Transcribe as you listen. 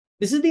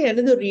This is the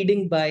another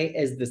reading by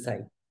S. Desai,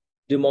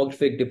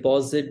 Demographic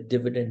Deposit,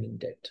 Dividend and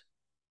Debt.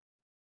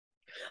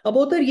 अब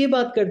उधर ये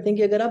बात करते हैं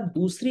कि अगर आप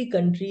दूसरी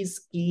कंट्रीज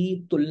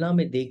की तुलना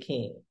में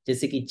देखें,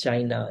 जैसे कि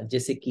चाइना,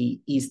 जैसे कि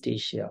ईस्ट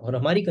एशिया, और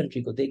हमारी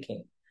कंट्री को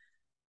देखें,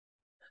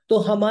 तो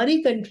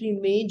हमारी कंट्री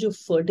में जो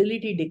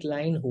फर्टिलिटी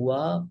डिक्लाइन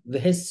हुआ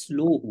वह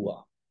स्लो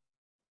हुआ।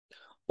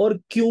 और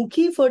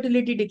क्योंकि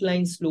फर्टिलिटी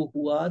डिक्लाइन स्लो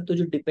हुआ तो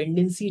जो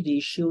डिपेंडेंसी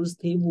रेशियोज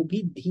थे वो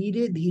भी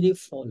धीरे धीरे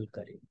फॉल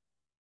करे।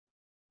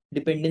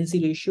 Dependency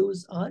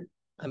ratios are,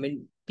 I mean,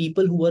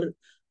 people who are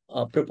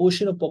a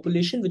proportion of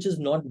population which is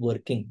not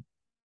working.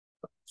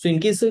 So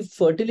in case if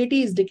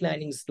fertility is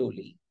declining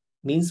slowly,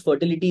 means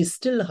fertility is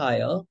still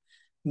higher,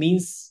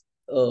 means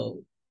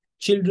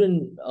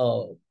children,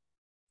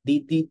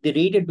 the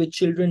rate at which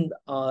children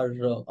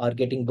are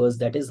getting births,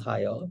 that is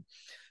higher.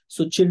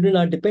 So children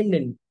are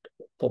dependent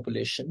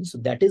population, so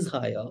that is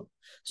higher.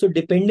 So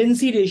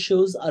dependency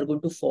ratios are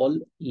going to fall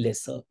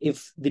lesser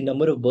if the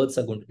number of births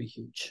are going to be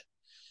huge.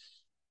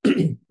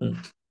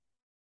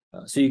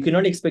 So you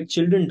cannot expect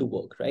children to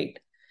work, right?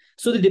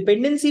 So the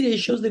dependency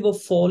ratios, they were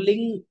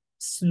falling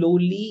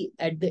slowly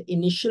at the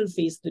initial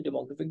phase of the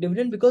demographic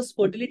dividend because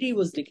fertility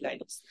was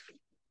declining.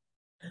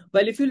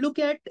 While if you look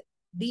at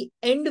the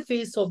end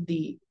phase of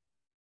the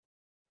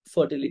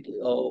fertility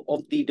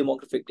of the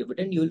demographic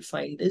dividend, you will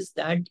find is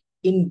that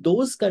in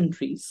those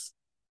countries,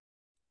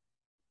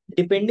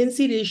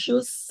 dependency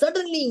ratios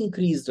suddenly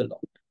increased a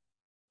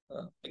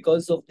lot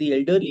because of the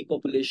elderly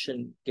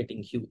population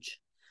getting huge.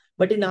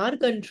 But in our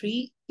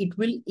country, it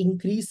will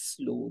increase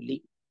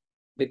slowly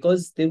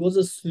because there was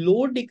a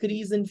slow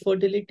decrease in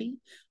fertility.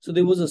 So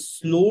there was a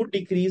slow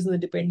decrease in the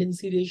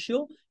dependency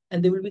ratio,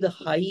 and there will be the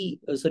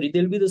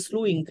there will be the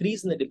slow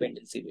increase in the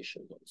dependency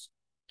ratio also.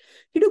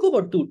 He talk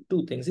about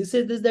two things. He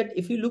said this, that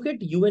if you look at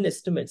UN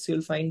estimates,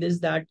 you'll find is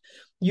that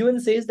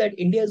UN says that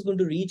India is going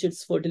to reach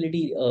its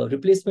fertility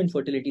replacement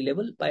fertility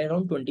level by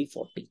around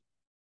 2040.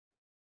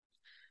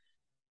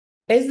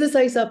 S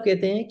Desai साहब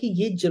कहते हैं कि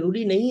ये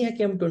जरूरी नहीं है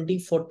कि हम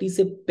 2040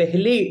 से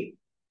पहले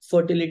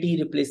फर्टिलिटी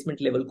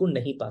रिप्लेसमेंट लेवल को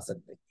नहीं पा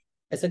सकते।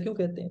 ऐसा क्यों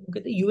कहते हैं? वो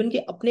कहते हैं यूएन के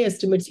अपने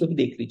एस्टिमेट्स को भी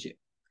देख लीजिए।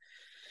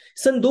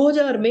 सन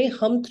 2000 में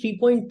हम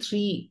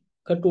 3.3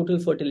 का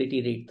टोटल फर्टिलिटी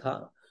रेट था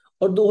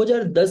और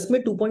 2010 में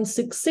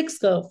 2.66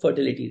 का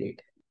फर्टिलिटी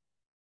रेट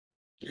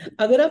है।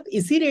 अगर आप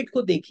इसी रेट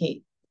को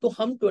देखें तो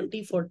हम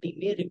 2040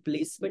 में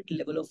रिप्लेसमेंट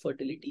लेवल ऑफ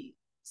फर्टिलिटी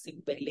से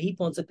पहले ही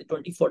पहुंच सकते,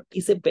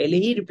 2040 से पहले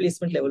ही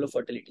रिप्लेसमेंट लेवल ऑफ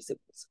फर्टिलिटी से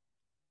पहुंच सकते।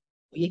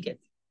 ये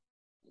कहते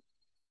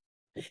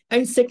हैं।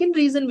 And second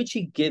reason which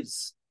he gives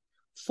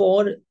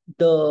for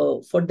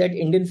that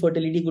Indian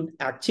fertility could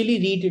actually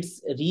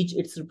reach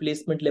its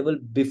replacement level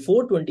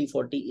before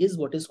 2040 is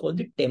what is called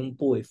the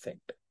tempo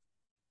effect.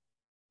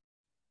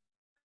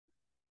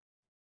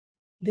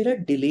 There are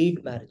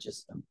delayed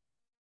marriages now.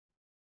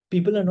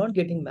 People are not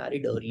getting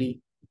married early.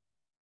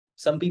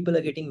 Some people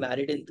are getting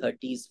married in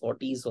 30s,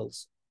 40s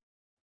also.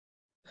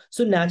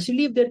 So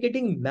naturally, if they're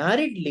getting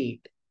married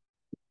late,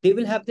 they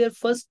will have their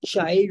first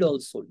child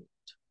also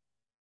late.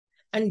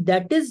 And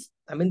that is,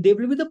 I mean, there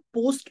will be the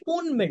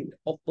postponement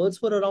of births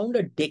for around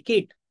a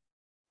decade.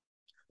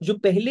 जो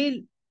पहले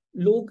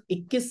लोग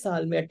 21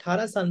 साल में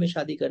 18 साल में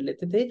शादी कर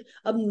लेते थे,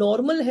 अब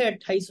नॉर्मल है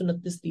 28,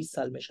 29, 30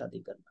 साल में शादी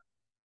करना।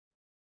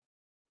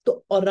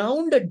 तो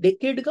अराउंड अ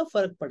डेकेड का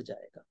फर्क पड़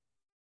जाएगा,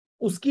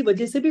 उसकी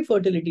वजह से भी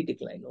फर्टिलिटी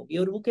डिक्लाइन होगी।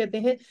 और वो कहते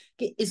हैं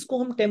कि इसको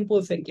हम टेम्पो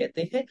इफेक्ट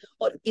कहते हैं,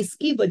 और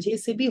इसकी वजह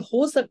से भी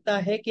हो सकता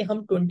है कि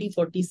हम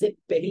 2040 से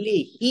पहले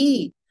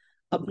ही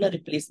अपना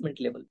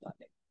रिप्लेसमेंट लेवल पा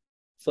लें,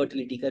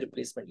 fertility का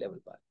replacement level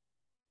पर,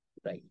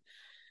 right?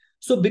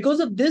 So because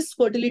of this,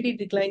 fertility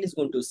decline is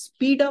going to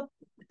speed up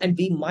and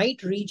we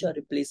might reach our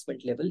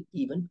replacement level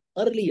even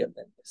earlier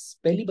than this.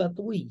 पहली बात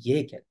तो वो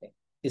ये कहते हैं,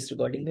 इस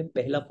रिकॉर्डिंग में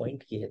पहला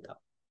पॉइंट ये था।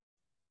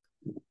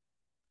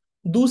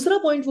 दूसरा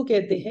पॉइंट वो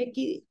कहते हैं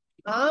कि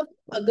आप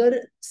अगर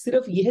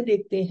सिर्फ यह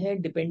देखते हैं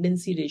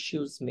डिपेंडेंसी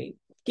रेशियोज में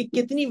कि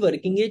कितनी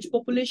वर्किंग एज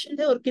पॉपुलेशन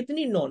है और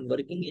कितनी non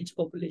working as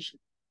population,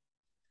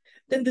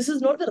 then this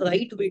is not the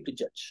right way to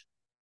judge.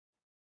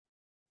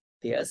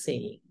 They are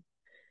saying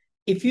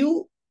if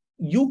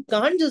you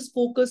can't just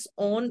focus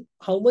on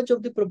how much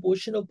of the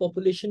proportion of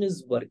population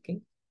is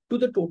working to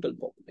the total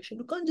population.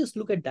 You can't just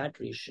look at that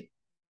ratio.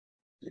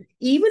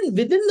 Even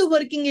within the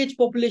working age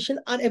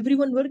population, are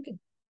everyone working?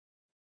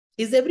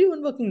 Is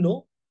everyone working?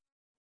 No.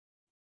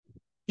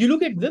 You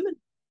look at women.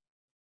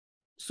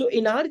 So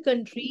in our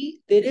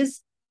country, there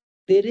is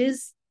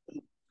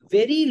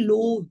very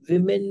low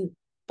women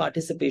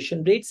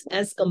participation rates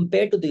as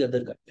compared to the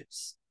other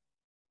countries.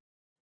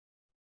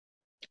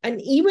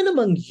 And even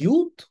among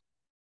youth,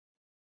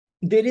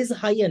 there is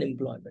high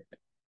unemployment.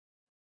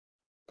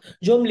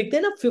 जो हम लिखते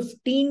हैं ना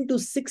 15 to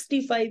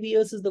 65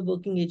 years is the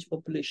working age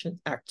population.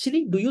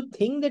 Actually, do you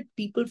think that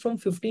people from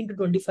 15 to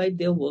 25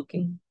 they are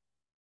working,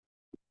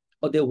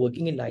 or they're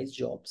working in nice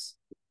jobs,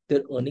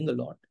 they're earning a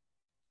lot,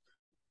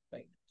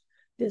 right?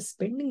 They're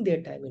spending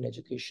their time in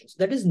education. So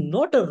that is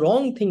not a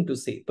wrong thing to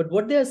say, but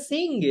what they are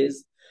saying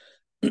is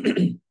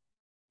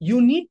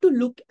you need to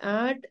look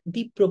at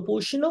the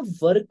proportion of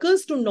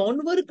workers to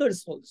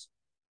non-workers also.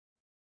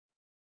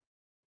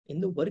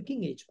 in the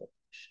working age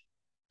population.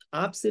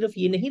 आप सिर्फ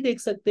ये नहीं देख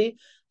सकते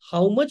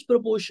how much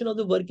proportion of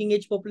the working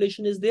age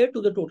population is there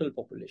to the total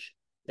population.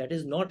 That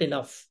is not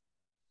enough.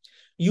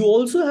 You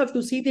also have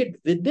to see that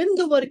within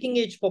the working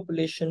age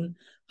population,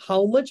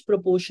 how much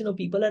proportion of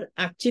people are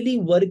actually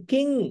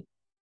working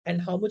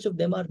and how much of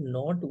them are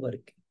not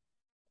working.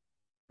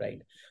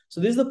 Right.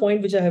 So this is the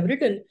point which I have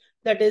written,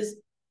 that is,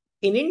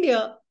 in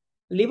India,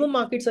 labor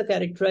markets are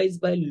characterized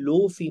by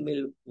low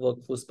female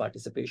workforce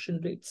participation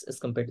rates as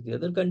compared to the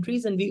other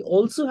countries. And we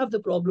also have the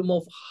problem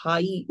of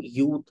high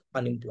youth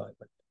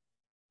unemployment.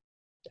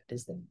 That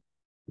is them.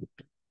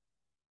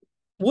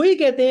 वो ये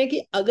कहते हैं कि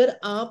अगर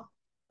आप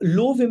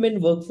लो women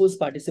workforce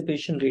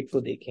participation rate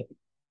को देखें,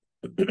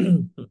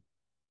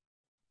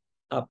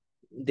 आप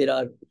there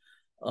are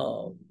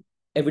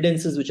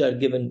evidences which are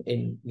given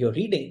in your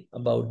reading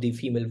about the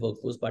female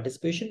workforce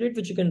participation rate,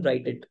 which you can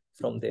write it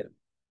from there.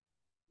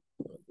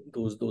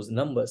 Those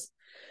numbers.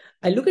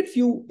 I look at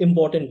few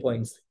important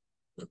points.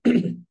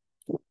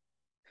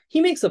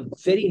 He makes a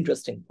very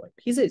interesting point.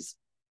 He says,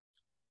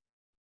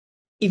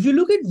 if you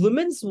look at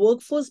women's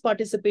workforce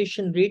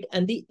participation rate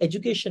and the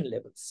education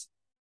levels,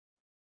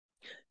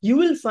 you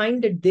will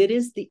find that there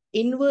is the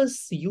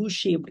inverse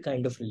U-shaped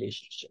kind of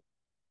relationship.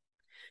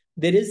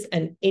 There is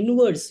an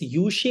inverse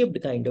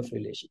U-shaped kind of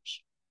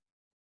relationship,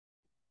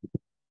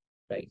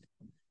 right?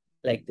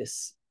 Like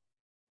this.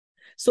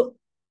 So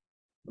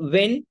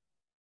when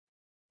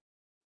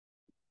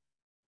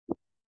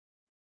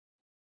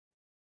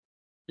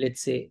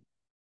let's say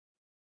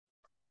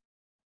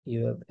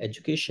you have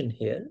education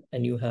here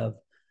and you have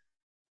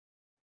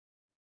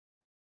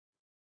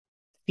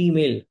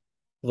female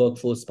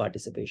workforce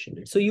participation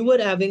rate. So you were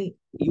at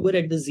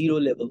the 0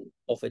 level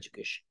of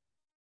education.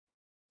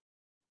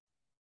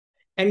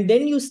 And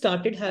then you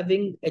started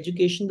having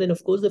education, then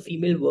of course the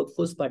female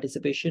workforce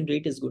participation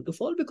rate is going to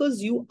fall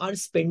because you are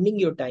spending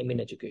your time in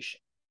education,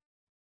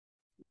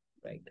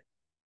 right?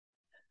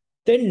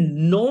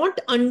 Then not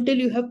until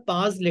you have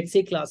passed, let's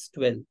say, class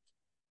 12,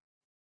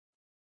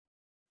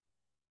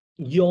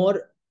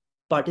 your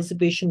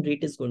participation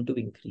rate is going to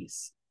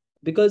increase.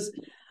 Because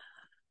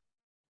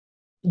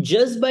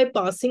just by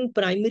passing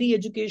primary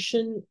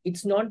education,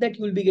 it's not that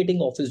you will be getting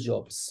office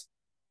jobs.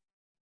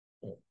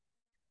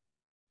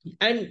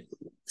 And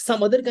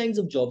some other kinds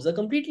of jobs are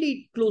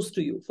completely close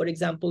to you. For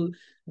example,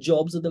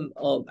 jobs of the,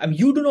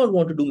 you do not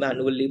want to do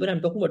manual labor.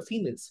 I'm talking about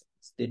females.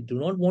 They do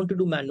not want to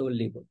do manual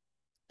labor.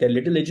 They're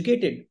little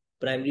educated,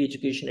 primary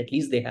education, at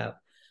least they have.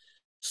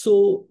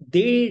 So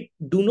they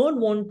do not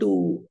want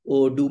to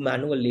do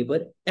manual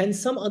labor. And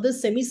some other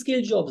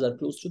semi-skilled jobs are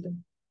close to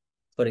them.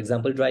 For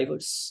example,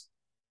 drivers.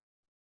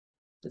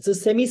 It's a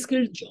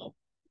semi-skilled job,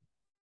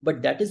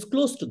 but that is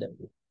close to them.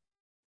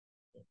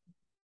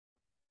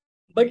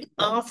 But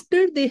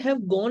after they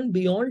have gone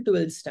beyond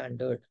 12th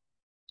standard,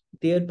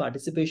 their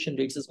participation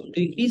rates is going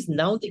to increase.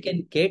 Now they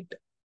can get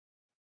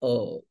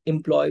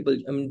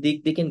employable. I mean,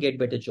 they can get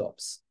better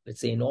jobs,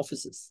 let's say in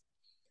offices.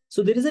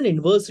 So there is an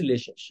inverse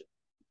relationship.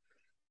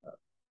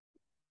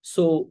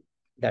 So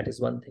that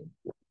is one thing.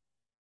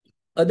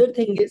 Other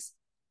thing is,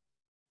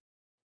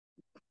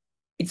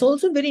 it's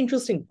also a very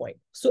interesting point.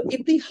 So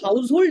if the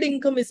household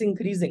income is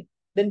increasing,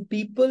 then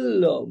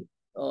people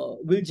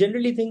will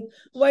generally think,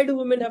 why do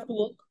women have to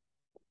work?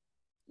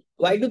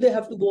 Why do they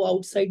have to go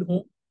outside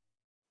home?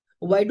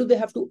 Why do they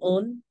have to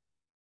earn?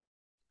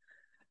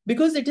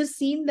 Because it is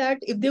seen that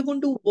if they're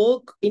going to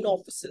work in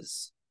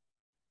offices,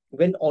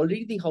 when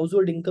already the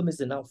household income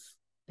is enough,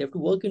 they have to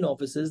work in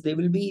offices, they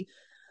will be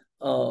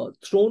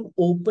thrown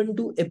open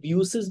to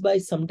abuses by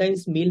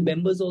sometimes male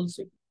members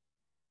also.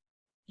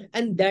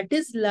 And that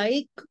is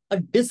like a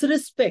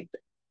disrespect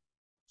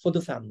for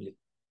the family.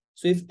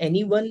 So if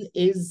anyone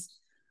is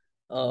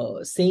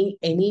saying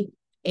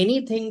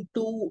anything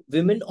to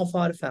women of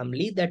our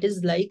family, that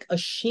is like a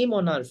shame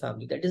on our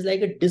family. That is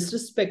like a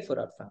disrespect for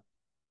our family.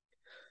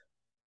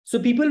 So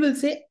people will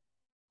say,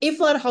 if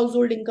our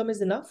household income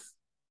is enough,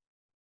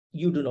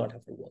 you do not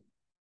have to work.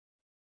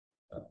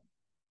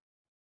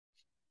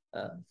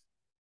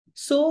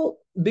 So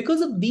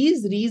because of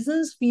these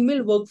reasons,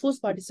 female workforce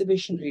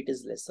participation rate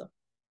is lesser.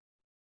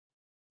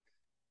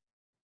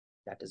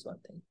 That is one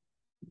thing.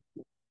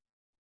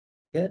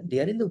 They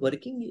are in the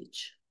working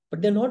age,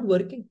 but they're not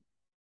working.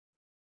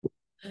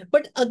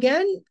 But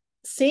again,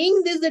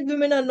 saying this, that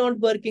women are not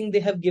working, they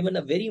have given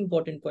a very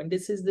important point.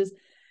 This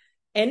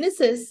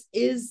NSS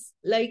is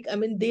like, I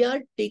mean, they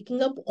are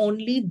taking up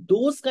only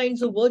those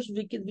kinds of work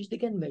which they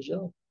can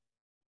measure.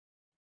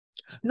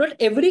 Not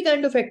every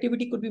kind of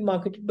activity could be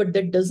marketed, but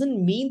that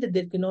doesn't mean that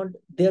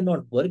they are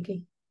not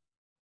working.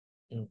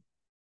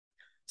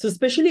 So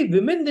especially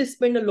women, they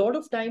spend a lot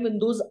of time in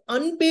those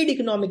unpaid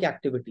economic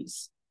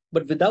activities.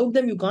 But without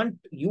them, you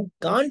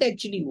can't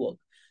actually work.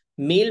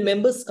 Male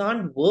members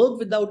can't work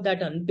without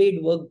that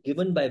unpaid work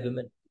given by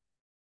women.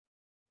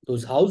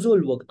 Those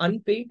household work,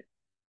 unpaid.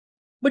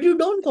 But you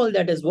don't call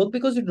that as work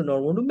because you do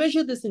not want to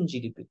measure this in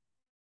GDP.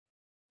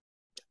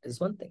 That is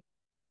one thing.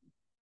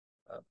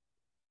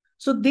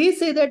 So they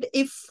say that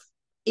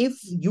if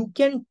you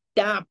can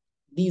tap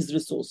these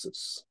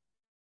resources,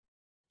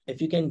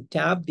 if you can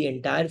tap the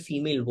entire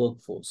female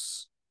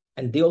workforce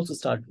and they also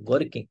start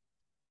working,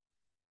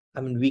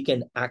 I mean, we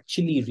can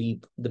actually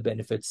reap the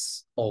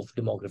benefits of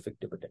demographic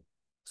dividend.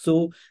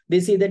 So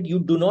they say that you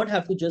do not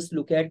have to just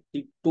look at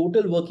the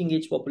total working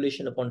age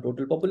population upon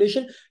total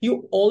population.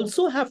 You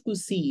also have to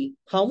see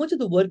how much of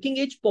the working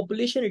age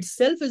population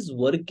itself is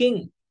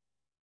working.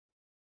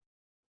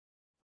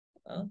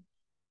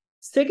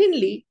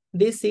 Secondly,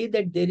 they say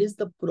that there is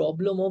the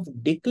problem of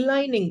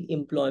declining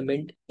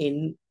employment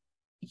in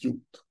youth.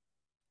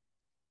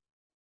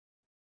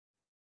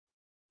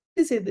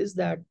 They say this,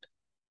 that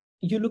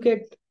you look at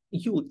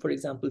youth, for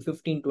example,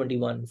 15,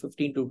 21,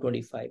 15 to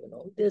 25,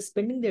 they're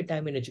spending their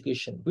time in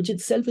education, which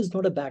itself is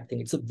not a bad thing.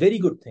 It's a very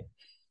good thing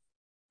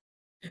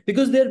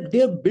because they're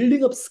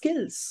building up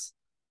skills.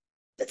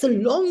 That's a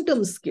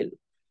long-term skill,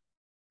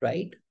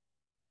 right?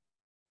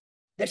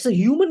 That's a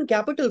human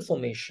capital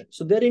formation.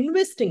 So they're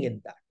investing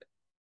in that.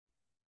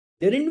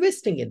 They're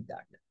investing in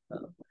that.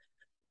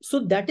 So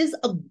that is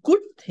a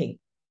good thing.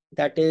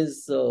 That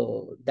is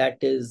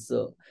the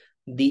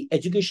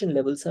education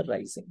levels are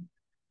rising.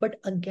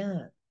 But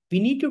again, we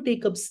need to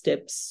take up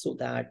steps so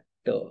that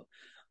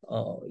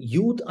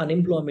youth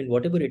unemployment,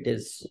 whatever it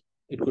is,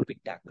 it could be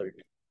tackled.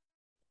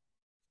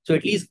 So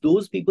at least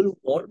those people who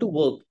want to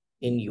work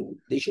in youth,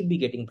 they should be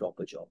getting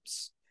proper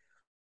jobs.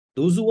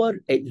 Those who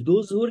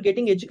are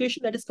getting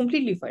education, that is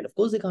completely fine. Of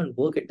course, they can't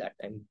work at that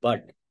time,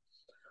 but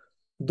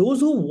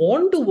those who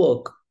want to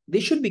work, they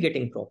should be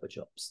getting proper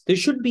jobs. They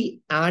should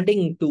be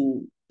adding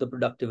to the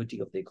productivity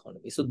of the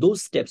economy. So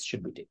those steps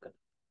should be taken.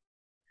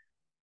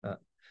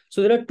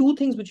 So there are two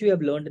things which we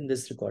have learned in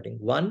this recording.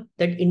 One,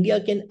 that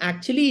India can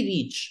actually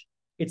reach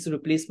its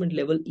replacement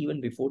level even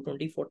before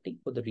 2040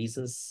 for the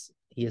reasons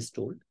he has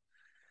told.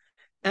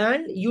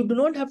 And you do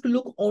not have to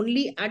look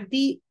only at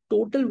the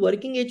total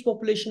working age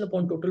population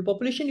upon total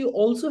population. You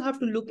also have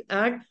to look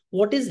at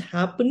what is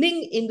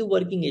happening in the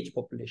working age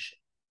population.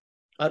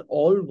 Are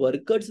all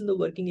workers in the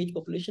working age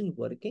population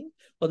working,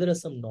 or there are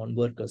some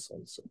non-workers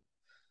also,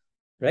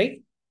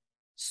 right?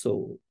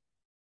 So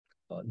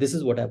this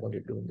is what I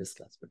wanted to do in this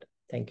class. But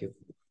thank you.